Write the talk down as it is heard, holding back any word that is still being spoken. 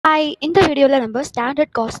Hi, இந்த வீடியோல நம்ம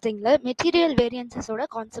ஸ்டாண்டர்ட் காஸ்டிங்ல மெட்டீரியல் வேரியன்சஸோட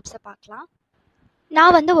கான்செப்ட்ஸை பார்க்கலாம்.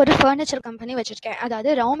 நான் வந்து ஒரு ஃபர்னிச்சர் கம்பெனி வச்சிருக்கேன். அதாவது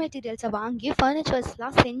ரா மெட்டீரியல்ஸை வாங்கி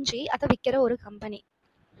ஃபர்னிச்சர்ஸ்லாம் செஞ்சு அதை விற்கிற ஒரு கம்பெனி.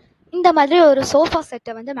 இந்த மாதிரி ஒரு சோஃபா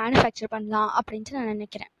செட்டை வந்து மேனுஃபேக்சர் பண்ணலாம் அப்படின்ட்டு நான்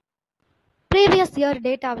நினைக்கிறேன். ப்ரீவியஸ் இயர்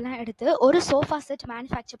டேட்டாவெலாம் எடுத்து ஒரு சோஃபா செட்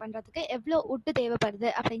மேனுஃபேக்சர் பண்ணுறதுக்கு எவ்வளோ உட்டு தேவைப்படுது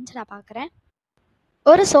அப்படின்ட்டு நான் பார்க்குறேன்.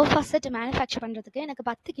 ஒரு சோஃபா செட் மேனுஃபேக்சர் பண்ணுறதுக்கு எனக்கு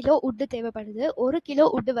 10 கிலோ உட்டு தேவைப்படுது. 1 கிலோ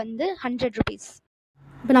உட்டு வந்து 100 rupees.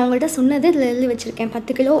 இப்போ நான் உங்கள்கிட்ட சொன்னது இதில் எழுதி வச்சுருக்கேன்.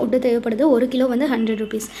 10 கிலோ உட்டு தேவைப்படுது, 1 கிலோ வந்து 100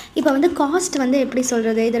 rupees. இப்போ வந்து காஸ்ட் வந்து எப்படி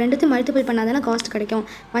சொல்கிறது, இதை ரெண்டுத்தையும் மல்டிபிள் பண்ணால் தானே காஸ்ட் கிடைக்கும்.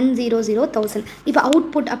 100,000. இப்போ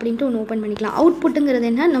அவுட்புட் அப்படின்ட்டு ஒன்று ஓப்பன் பண்ணிக்கலாம். அவுட்புட்டுங்கிறது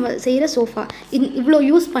என்ன, நம்ம செய்கிற சோஃபா இவ்வளோ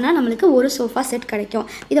யூஸ் பண்ணால் நம்மளுக்கு ஒரு சோஃபா செட் கிடைக்கும்.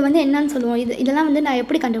 இதை வந்து என்னன்னு சொல்லுவோம், இதெல்லாம் வந்து நான்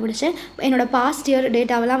எப்படி கண்டுபிடிச்சேன், என்னோட பாஸ்ட் இயர்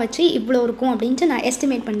டேட்டாவெல்லாம் வச்சு இவ்வளோ இருக்கும் அப்படின்ட்டு நான்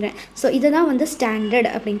எஸ்டிமேட் பண்ணுறேன். ஸோ இதை தான் வந்து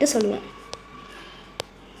ஸ்டாண்டர்ட் அப்படின்ட்டு சொல்லுவோம்.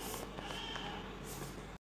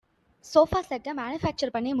 சோஃபா செட்டை மேனுஃபேக்சர்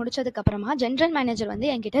பண்ணி முடிச்சதுக்கப்புறமா ஜென்ரல் மேனேஜர் வந்து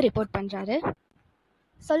என்கிட்ட ரிப்போர்ட் பண்ணுறாரு.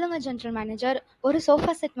 சொல்லுங்கள் ஜென்ரல் மேனேஜர், ஒரு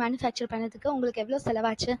சோஃபா செட் மேனுஃபேக்சர் பண்ணதுக்கு உங்களுக்கு எவ்வளோ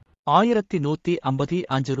செலவாச்சு?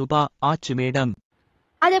 1155 ரூபாய் ஆச்சு மேடம்.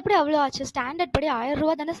 அது எப்படி அவ்வளோ ஆச்சு? ஸ்டாண்டர்ட் படி 1000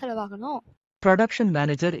 ரூபா தானே செலவாகணும். ப்ரொடக்ஷன்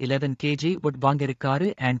மேனேஜர் 11 kg wood வாங்கியிருக்காரு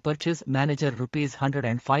and purchase manager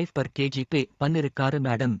 ₹105 per kg பே பண்ணிருக்காரு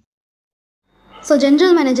மேடம். ஸோ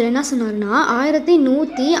ஜென்ரல் மேனேஜர் என்ன சொன்னார்னா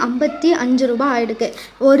 1155 ரூபா ஆகிடுக்கு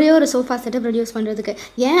ஒரே ஒரு சோஃபா செட்டை ப்ரொடியூஸ் பண்ணுறதுக்கு.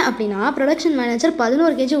 ஏன் அப்படின்னா ப்ரொடக்ஷன் மேனேஜர்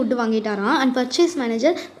 11 kg உட்டு வாங்கிட்டாராம் அண்ட் பர்ச்சேஸ்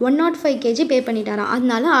மேனேஜர் 105 kg பே பண்ணிட்டாராம்.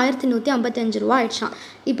 அதனால 1155 ரூபா ஆயிடுச்சான்.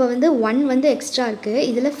 இப்போ வந்து 1 வந்து எக்ஸ்ட்ரா இருக்குது,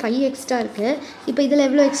 இதில் 5 எக்ஸ்ட்ரா இருக்குது. இப்போ இதில்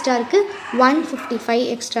எவ்வளோ எக்ஸ்ட்ரா இருக்குது, 155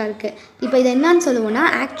 எக்ஸ்ட்ரா இருக்குது. இப்போ இதை என்னன்னு சொல்லுவோம்னா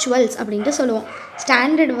ஆக்சுவல்ஸ் அப்படின்ட்டு சொல்லுவோம்.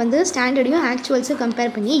 ஸ்டாண்டர்டையும் ஆக்சுவல்ஸும்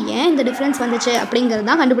கம்பேர் பண்ணி ஏன் இந்த டிஃப்ரென்ஸ் வந்துச்சு அப்படிங்கிறது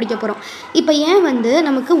தான் கண்டுபிடிக்க போகிறோம். இப்போ ஏன் வந்து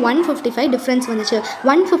நமக்கு 155 டிஃப்ரென்ஸ் வந்துச்சு,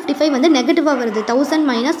 155 வந்து நெகட்டிவாக வருது,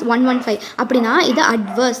 1000 - 115 அப்படின்னா இது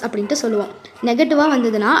அட்வர்ஸ் அப்படின்ட்டு சொல்லுவோம். நெகட்டிவாக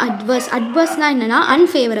வந்ததுன்னா அட்வர்ஸ்னால் என்னென்னா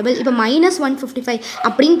அன்ஃபேவரபிள். இப்போ -155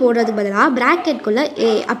 அப்படின்னு போடுறதுக்கு பதிலாக ப்ராக்கெட்குள்ளே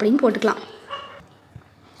ஏ அப்படின்னு போட்டுக்கலாம்.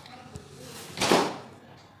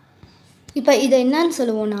 இப்போ இதை என்னன்னு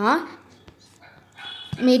சொல்லுவோன்னா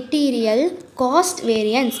மெட்டீரியல் காஸ்ட்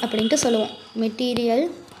வேரியன்ஸ் அப்படின்ட்டு சொல்லுவோம். மெட்டீரியல்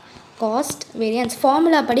காஸ்ட் வேரியன்ஸ்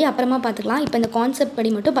ஃபார்முலா படி அப்புறமா பார்த்துக்கலாம். இப்போ இந்த கான்செப்ட்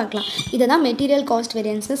படி மட்டும் பார்க்கலாம். இதை தான் மெட்டீரியல் காஸ்ட்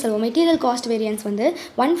வேரியன்ஸ்னு சொல்லுவோம். மெட்டீரியல் காஸ்ட் வேரியன்ஸ் வந்து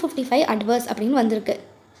 155 அட்வர்ஸ் அப்படின்னு வந்திருக்கு.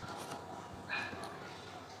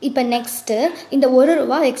 இப்போ நெக்ஸ்ட்டு இந்த 1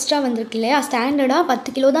 ரூபா எக்ஸ்ட்ரா வந்திருக்கு இல்லையா, ஸ்டாண்டர்டாக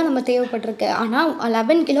 10 கிலோ தான் நம்ம தேவைப்பட்டிருக்கு, ஆனால்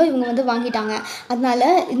 11 கிலோ இவங்க வந்து வாங்கிட்டாங்க. அதனால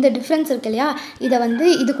இந்த டிஃப்ரென்ஸ் இருக்கு இல்லையா, இதை வந்து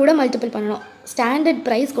இது கூட மல்டிபிள் பண்ணணும், ஸ்டாண்டர்ட்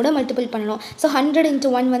ப்ரைஸ் கூட மல்டிபிள் பண்ணணும். ஸோ 100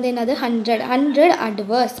 × 1 வந்து என்னது 100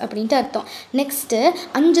 அட்வர்ஸ் அப்படின்ட்டு அர்த்தம். நெக்ஸ்ட்டு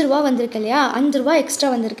 5 ரூபா வந்திருக்கு இல்லையா, 5 ரூபா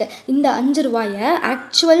எக்ஸ்ட்ரா வந்திருக்கு. இந்த 5 ரூபாயை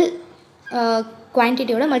ஆக்சுவல்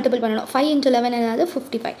குவான்டிட்டியோட மல்டிபிள் பண்ணணும். 5 × 11 என்னது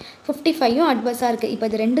 55யும் அட்வர்ஸாக இருக்குது. இப்போ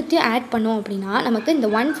இது ரெண்டுத்தையும் ஆட் பண்ணோம் அப்படின்னா நமக்கு இந்த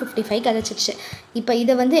 155 கிடச்சிருச்சு. இப்போ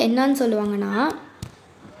இதை வந்து என்னன்னு சொல்லுவாங்கன்னா,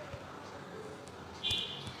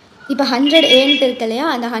 இப்போ 100Aன்ட்டு இருக்கு இல்லையா,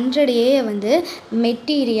 அந்த 100A வந்து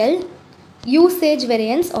material usage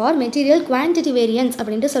variance R material quantity variance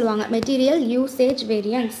அப்படின்ட்டு சொல்லுவாங்க. Material usage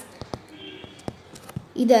variance.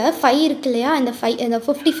 இதை 5 இருக்கு இல்லையா, இந்த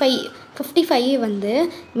 55 வந்து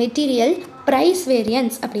மெட்டீரியல் ப்ரைஸ்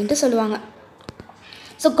வேரியன்ஸ் அப்படின்ட்டு சொல்லுவாங்க.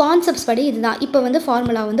 ஸோ கான்செப்ட்ஸ் படி இதுதான். இப்போ வந்து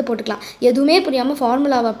ஃபார்முலா வந்து போட்டுக்கலாம். எதுவுமே புரியாமல்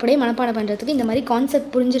ஃபார்முலாவை அப்படியே மனப்பாடம் பண்ணுறதுக்கு இந்த மாதிரி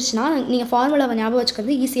கான்செப்ட் புரிஞ்சிருச்சுன்னா நீங்கள் ஃபார்முலாவை ஞாபகம்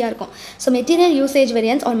வச்சுக்கிறது ஈஸியாக இருக்கும். So material usage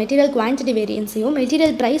variance R material quantity வேரியன்ஸையும்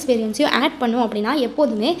material price வேரியன்ஸையும் add பண்ணோம் அப்படின்னா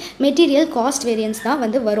எப்போதுமே மெட்டீரியல் காஸ்ட் வேரியன்ஸ் தான்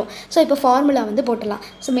வந்து வரும். ஸோ இப்போ ஃபார்முலா வந்து போட்டுடலாம்.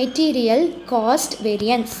 ஸோ மெட்டீரியல் காஸ்ட்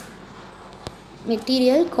வேரியன்ஸை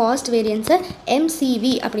MCV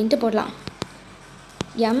அப்படின்ட்டு போடலாம்.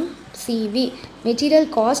 MCV material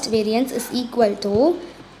cost variance is equal to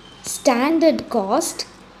standard cost,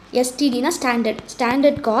 STDனா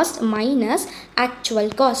standard cost minus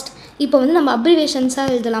actual cost. இப்போ வந்து நம்ம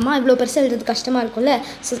அப்ரிவேஷன்ஸாக எழுதலாமா, இவ்வளோ பெருசாக எழுதுறது கஷ்டமாக இருக்கும்ல.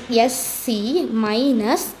 So SC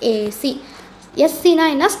minus AC. SCனா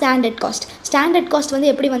என்ன, ஸ்டாண்டர்ட் காஸ்ட் வந்து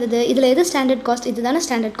எப்படி வந்தது, இதில் எது ஸ்டாண்டர்ட் காஸ்ட், இது தானே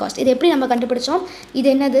ஸ்டாண்டர்ட் காஸ்ட். இது எப்படி நம்ம கண்டுபிடிச்சோம், இது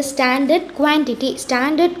என்னது ஸ்டாண்டர்ட்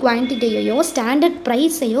குவான்டிட்டியையும் ஸ்டாண்டர்ட்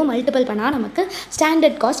ப்ரைஸையும் மல்டிபிள் பண்ணால் நமக்கு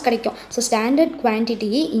ஸ்டாண்டர்ட் காஸ்ட் கிடைக்கும். So standard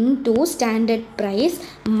quantity into standard price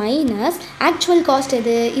minus actual cost.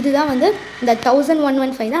 இதுதான் வந்து இந்த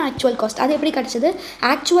 1115 தான் ஆக்சுவல் காஸ்ட். அது எப்படி கிடச்சிது,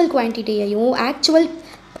 ஆக்சுவல் குவான்டிட்டியையும் ஆக்சுவல்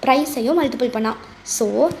ப்ரைஸையும் மல்டிபிள் பண்ணால். So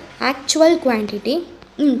actual quantity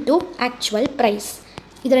into actual price,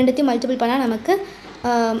 இது ரெண்டுத்தையும் மல்டிபிள் பண்ணால் நமக்கு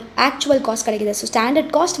ஆக்சுவல் காஸ்ட் கிடைக்குது. So standard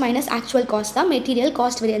cost minus actual cost தான் மெட்டீரியல்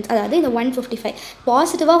காஸ்ட் வேரியன்ஸ். அதாவது இந்த 155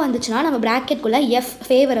 பாசிட்டிவாக வந்துச்சுன்னா நம்ம ப்ராக்கெட்குள்ளே எஃப்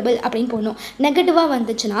ஃபேவரபிள் அப்படின்னு போடணும், நெகட்டிவாக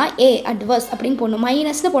வந்துச்சுன்னா ஏ அட்வர்ஸ் அப்படின்னு போடணும்,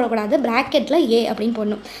 மைனஸ்னு போடக்கூடாது, ப்ராக்கெட்டில் ஏ அப்படின்னு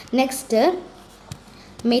போடணும். Next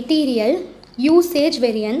material usage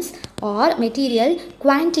variance R material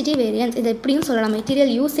quantity variance. இது எப்படியும் சொல்லலாம்,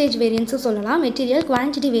 மெட்டீரியல் யூசேஜ் வேரியன்ஸும் சொல்லலாம், மெட்டீரியல்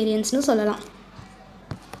குவான்டிட்டி வேரியன்ஸ்னு சொல்லலாம்.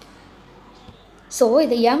 ஸோ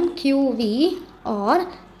இது எம்கியூவி ஆர்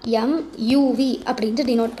MUV அப்படின்ட்டு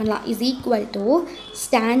டினோட் பண்ணலாம். Is equal to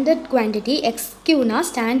standard quantity, எக்ஸ்கியூனா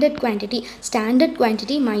standard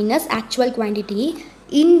quantity minus actual quantity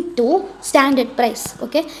into standard price.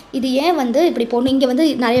 Okay, இது ஏன் வந்து இப்படி போடணும், இங்கே வந்து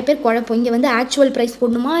நிறைய பேர் குழப்பம், இங்கே வந்து ஆக்சுவல் ப்ரைஸ்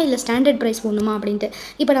போடணுமா இல்லை ஸ்டாண்டர்ட் ப்ரைஸ் போடணுமா அப்படின்ட்டு.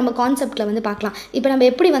 இப்போ நம்ம கான்செப்ட்டில் வந்து பார்க்கலாம். இப்போ நம்ம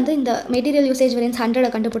எப்படி வந்து இந்த மெட்டீரியல் யூசேஜ் வேரியன்ஸ் 100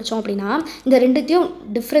 கண்டுபிடிச்சோம் அப்படின்னா, இந்த ரெண்டுத்தையும்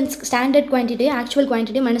difference standard quantity actual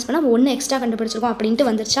quantity minus பண்ணால் நம்ம 1 எக்ஸ்ட்ரா கண்டுபிடிச்சிருக்கோம் அப்படின்ட்டு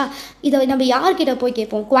வந்துருச்சா. இதை நம்ம யார்கிட்ட போய்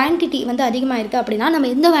கேட்போம், குவான்டிட்டி வந்து அதிகமாக இருக்குது அப்படின்னா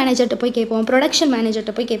நம்ம எந்த மேனேஜர்கிட்ட போய் கேட்போம், ப்ரொடக்ஷன்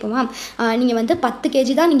மேனேஜர்கிட்ட போய் கேட்போமா. நீங்கள் வந்து 10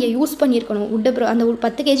 kg தான் நீங்கள் யூஸ் பண்ணியிருக்கணும், அந்த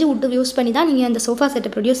 10 kg வுட் யூஸ் பண்ணி தான் நீங்கள் அந்த சோஃபா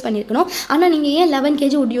ப்ரொடியூஸ் பண்ணியிருக்கணும், ஆனால் நீங்கள் ஏன் 11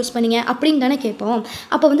 kg வுட் யூஸ் பண்ணீங்க அப்படின்னு தானே கேட்போம்.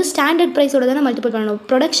 அப்போ வந்து ஸ்டாண்டர்ட் ப்ரைஸோட தானே மல்டிபிள் பண்ணணும்.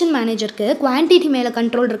 ப்ரொடக்ஷன் மேனேஜருக்கு குவான்டிட்டி மேலே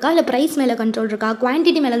கண்ட்ரோல் இருக்கா இல்லை ப்ரைஸ் மேலே கண்ட்ரோல் இருக்கா?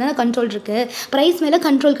 குவான்டிட்டி மேலே தானே கண்ட்ரோல் இருக்குது, ப்ரைஸ் மேலே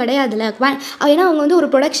கண்ட்ரோல் கிடையாதுல்ல. ஏன்னா அவங்க வந்து ஒரு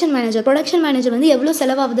ப்ரொடக்ஷன் மேனேஜர் வந்து எவ்வளோ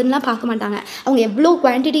செலவாகுதுன்னுலாம் பார்க்க மாட்டாங்க, அவங்க எவ்வளோ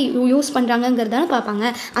குவான்டிட்டி யூஸ் பண்ணுறாங்கிறதான பார்ப்பாங்க.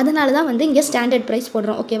 அதனால தான் வந்து இங்கே ஸ்டாண்டர்ட் ப்ரைஸ்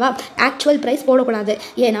போடுறோம். ஓகேவா, ஆக்சுவல் ப்ரைஸ் போடக்கூடாது.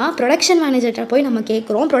 ஏன்னா ப்ரொடக்ஷன் மேனேஜர்கிட்ட போய் நம்ம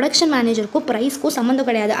கேட்குறோம், ப்ரொடக்ஷன் மேனேஜருக்கும் ப்ரைஸ்க்கும் சம்மந்தம்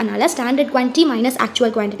கிடையாது. அதனால் standard quantity minus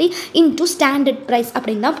actual quantity into standard price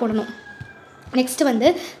அப்படின்னு தான் போடணும். நெக்ஸ்ட் வந்து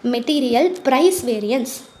மெட்டீரியல் ப்ரைஸ்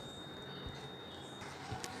வேரியன்ஸ்,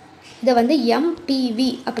 இதை வந்து MPV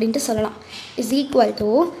அப்படின்ட்டு சொல்லலாம். Is equal to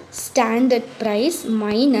standard price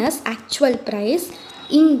minus actual price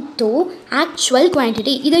into actual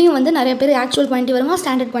quantity. இதையும் வந்து நிறைய பேர் ஆக்சுவல் குவான்டிட்டி வருமா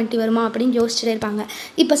ஸ்டாண்டர்ட் குவான்டிட்டி வருமா அப்படின்னு யோசிச்சுட்டே இருப்பாங்க.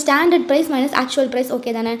 இப்போ standard price minus actual price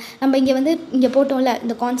okay தானே. நம்ம இங்கே போட்டோம்ல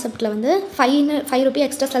இந்த கான்செப்ட்டில் வந்து 5 ரூபி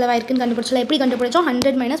எக்ஸ்ட்ரா செலவாயிருக்குன்னு கண்டுபிடிச்சல. எப்படி கண்டுபிடிச்சோம்,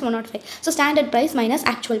 100 - 105. So standard price minus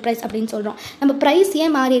actual price அப்படின்னு சொல்கிறோம். நம்ம ப்ரைஸ்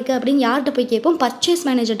ஏன் மாறி இருக்குது அப்படின்னு யார்கிட்ட போய் கேட்போம், பர்ச்சேஸ்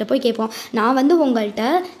மேனேஜர்கிட்ட போய் கேட்போம். நான் வந்து உங்கள்கிட்ட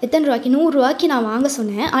எத்தனை ரூபாய்க்கு, 100 ரூபாய்க்கு நான் வாங்க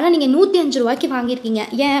சொன்னேன், ஆனால் நீங்கள் 105 ரூபாய்க்கு வாங்கியிருக்கீங்க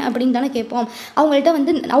ஏன் அப்படின்னு தானே கேட்போம். அவங்கள்ட்ட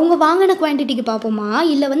வந்து அவங்க வாங்கின குவான்டிட்டிக்கு பார்ப்போமா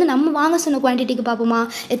இல்லை வந்து நம்ம வாங்க சொன்ன குவான்டிட்டிக்கு பார்ப்போமா,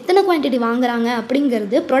 எத்தனை குவான்டிட்டி வாங்குறாங்க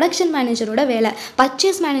அப்படிங்கிறது ப்ரொடக்ஷன் மேனேஜரோட வேலை.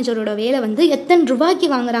 பர்ச்சேஸ் மேனேஜரோட வேலை வந்து எத்தனை ரூபாய்க்கு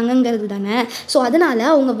வாங்குறாங்கங்கிறது தானே. ஸோ அதனால்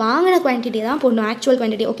அவங்க வாங்கின குவான்டிட்டி தான் போடணும், ஆக்சுவல்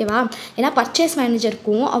குவான்டிட்டி. ஓகேவா, ஏன்னா பர்ச்சேஸ்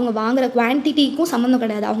மேனேஜருக்கும் அவங்க வாங்குற குவான்டிட்டிக்கும் சம்மந்தம்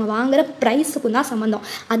கிடையாது, அவங்க வாங்குற ப்ரைஸுக்கும் தான் சம்மந்தம்.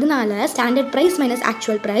 அதனால standard price minus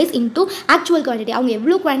actual price into actual quantity. அவங்க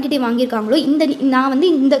எவ்வளோ குவான்டிட்டி வாங்கியிருக்காங்களோ, நான் வந்து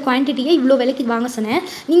இந்த குவான்டிட்டியை இவ்வளோ விலைக்கு வாங்க சொன்னேன்,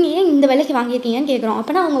 நீங்கள் ஏன் இந்த விலைக்கு வாங்கியிருக்கீங்கன்னு கேட்குறோம்.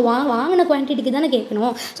 அப்போனா அவங்க வாங்கின குவான்டிட்டிக்கு தானே கேட்கணும்.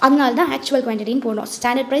 அதனால தான் ஆக்சுவல் குவான்டிட்டின்னு போடுறோம்.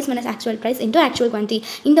 Standard price minus actual price into actual quantity.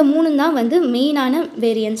 இந்த 3 தான் வந்து மெயினான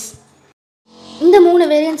வேரியன்ஸ். இந்த 3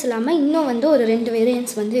 வேரியன்ஸ் இல்லாமல் இன்னும் வந்து ஒரு 2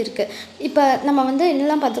 வேரியன்ஸ் வந்து இருக்குது. இப்போ நம்ம வந்து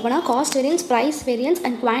என்னெல்லாம் பார்த்துக்கோனா, cost variance, price variance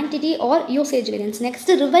and quantity R usage variance.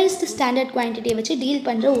 Next revised standard குவான்டிட்டியை வச்சு டீல்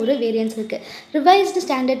பண்ணுற ஒரு வேரியன்ஸ் இருக்குது. ரிவைஸ்டு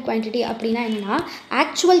ஸ்டாண்டர்ட் குவான்டிட்டி அப்படின்னா என்னென்னா,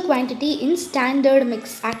 ஆக்சுவல் குவான்டிட்டி இன் standard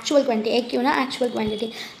mix. Actual quantity ஏக்யூனா actual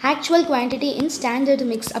quantity இன் ஸ்டாண்டர்ட்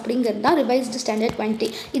மிக்ஸ் அப்படிங்கிறது தான் ரிவைஸ்டு ஸ்டாண்டர்ட்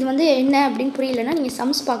குவான்டிட்டி. இது வந்து என்ன அப்படின்னு புரியலன்னா நீங்கள்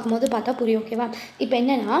சம்ஸ் பார்க்கும்போது பார்த்தா புரியும். ஓகேவா, இப்போ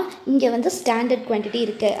என்னென்னா இங்கே வந்து ஸ்டாண்டர்ட் குவான்டிட்டி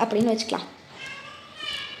இருக்குது அப்படின்னு வச்சுக்கலாம்.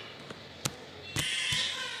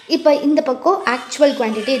 இப்போ இந்த பக்கம் ஆக்சுவல்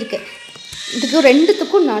குவான்டிட்டி இருக்குது. இதுக்கு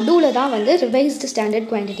ரெண்டுத்துக்கும் நடுவில் தான் வந்து ரிவைஸ்டு ஸ்டாண்டர்ட்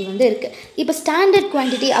குவான்டிட்டி வந்து இருக்குது. இப்போ ஸ்டாண்டர்ட்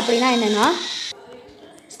குவான்டிட்டி அப்படின்னா என்னென்னா,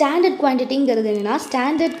 ஸ்டாண்டர்ட் குவான்டிட்டிங்கிறது என்னென்னா,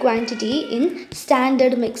 ஸ்டாண்டர்ட் குவான்டிட்டி இன்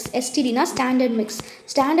standard mix. STDனா standard mix.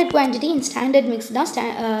 Standard quantity இன் ஸ்டாண்டர்ட் மிக்ஸ் தான்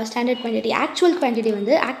ஸ்டாண்டர்ட் குவான்டிட்டி. ஆக்சுவல் குவான்டிட்டி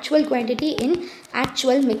வந்து ஆக்சுவல் குவான்டிட்டி இன்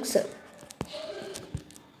actual mix.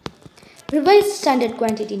 Revised standard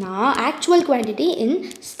குவான்டிட்டினா actual quantity இன்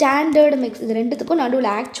ஸ்டாண்டர்ட் மிக்ஸ். இது ரெண்டுத்துக்கும் நடுவில்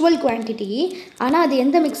ஆக்சுவல் குவான்டிட்டி, ஆனால் அது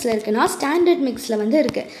எந்த மிக்ஸில் இருக்குன்னா ஸ்டாண்டர்ட் மிக்ஸில் வந்து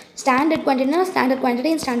இருக்குது. ஸ்டாண்டர்ட் குவான்டிட்டினா ஸ்டாண்டர்ட்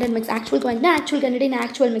குவான்டிட்டி இன் standard mix, actual குவான்டிட்டினா actual quantity இன்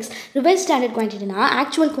actual mix. Revised standard குவான்டிட்டினா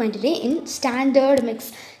actual quantity இன் ஸ்டாண்டர்ட் மிக்ஸ்.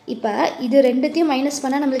 இப்போ இது ரெண்டுத்தையும் மைனஸ்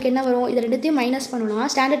பண்ணால் நம்மளுக்கு என்ன வரும், இது ரெண்டுத்தையும் மைனஸ்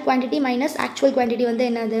பண்ணணும்னா standard quantity minus actual quantity வந்து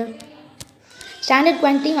என்னது, standard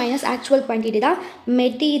quantity minus actual quantity தான்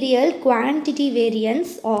material quantity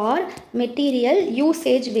variance R material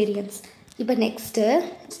usage variance. இப்போ நெக்ஸ்ட்டு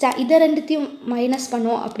இதை ரெண்டுத்தையும் மைனஸ்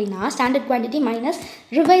பண்ணோம் அப்படின்னா, standard quantity minus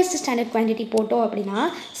revised standard quantity போட்டோம் அப்படின்னா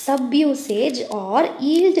sub usage R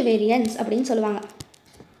yield variance அப்படின்னு சொல்லுவாங்க.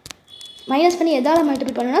 மைனஸ் பண்ணி எதால்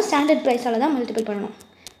மல்டிபிள் பண்ணணும்னா ஸ்டாண்டர்ட் ப்ரைஸால் தான் மல்டிபிள் பண்ணணும்.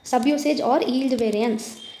 Sub usage R yield variance,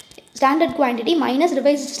 standard quantity minus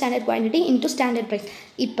revised standard quantity into standard price.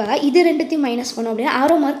 இப்போ இது ரெண்டுத்தையும் மைனஸ் பண்ணோம் அப்படின்னா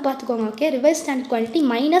ஆரோ மார்க் பார்த்துக்கோங்க. Okay, revise standard quantity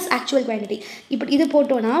minus actual quantity. இப்படி இது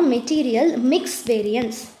போட்டோன்னா மெட்டீரியல் மிக்ஸ்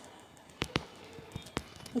வேரியன்ஸ்.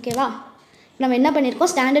 ஓகேவா, நம்ம என்ன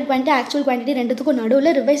பண்ணியிருக்கோம், ஸ்டாண்டர்ட் குவான்டிட்டி ஆக்சுவல் குவான்டிட்டி ரெண்டுத்துக்கும்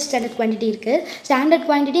நடுவில் ரிவைஸ் ஸ்டாண்டர்ட் குவான்டிட்டி இருக்குது. Standard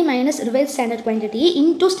quantity minus revise standard quantity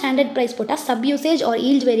into standard price போட்டால் sub usage R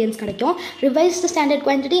yield variance கிடைக்கும். Revised standard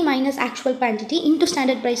quantity minus actual quantity into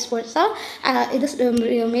standard price போட்டால் இது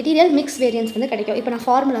மெட்டீரியல் மிக்ஸ் வேரியன்ஸ் வந்து கிடைக்கும். இப்போ நான்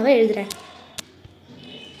ஃபார்முலாவை எழுதுகிறேன்.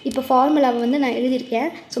 இப்போ ஃபார்முலாவை வந்து நான் எழுதியிருக்கேன்.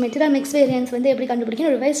 ஸோ மெட்டீரியல் மிக்ஸ் வேரியன்ஸ் வந்து எப்படி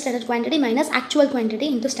கண்டுபிடிக்கணும், revise standard quantity minus actual quantity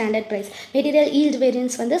into standard price. Material yield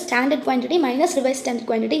variance வந்து standard quantity minus revise standard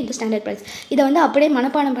quantity into standard price. இதை வந்து அப்படியே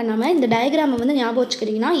மனப்பாடம் பண்ணாமல் இந்த டயக்ராமை வந்து ஞாபகம்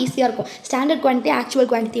வச்சுக்கிட்டிங்கன்னா ஈஸியாக இருக்கும். ஸ்டாண்டர்ட் குவான்டிட்டி ஆக்சுவல்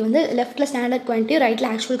குவான்டிட்டி வந்து லெஃப்ட்டில் ஸ்டாண்டர்ட் குவான்டிட்டி ரைட்டில்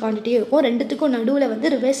ஆக்சுவல் குவான்டிட்டி இருக்கும். ரெண்டுத்துக்கும் நடுவில் வந்து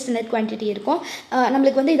ரிவைஸ் ஸ்டாண்டர்ட் குவான்டிட்டி இருக்கும்.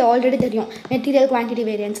 நம்மளுக்கு வந்து இது ஆல்ரெடி தெரியும், மெட்டீரியல் குவான்டிட்டி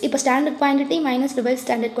வேரியன்ஸ். இப்போ standard quantity minus revise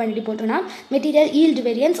standard quantity போட்டோம்னா material yield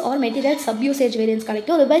variance R material sub usage variance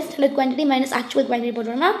கிடைக்கும். Revise standard quantity minus actual quantity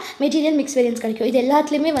போட்டோம்னா மெட்டீரியல் மிக்ஸ் வேரியன்ஸ் கிடைக்கும். இது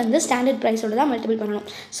எல்லாத்துலேயுமே வந்து ஸ்டாண்டர்ட் ப்ரைஸோட தான் மல்டிபிள் பண்ணணும்.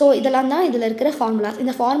 ஸோ இதெல்லாம் தான் இதில் இருக்கிற ஃபார்முலாஸ்.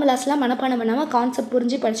 இந்த ஃபார்முலாஸ்லாம் மனப்பாடம் பண்ணாமல் கான்செப்ட்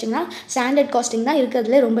புரிஞ்சு படிச்சிங்கன்னா ஸ்டாண்டர்ட் காஸ்டிங் தான்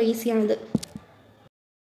இருக்கிறதுல ரொம்ப ஈஸியானது.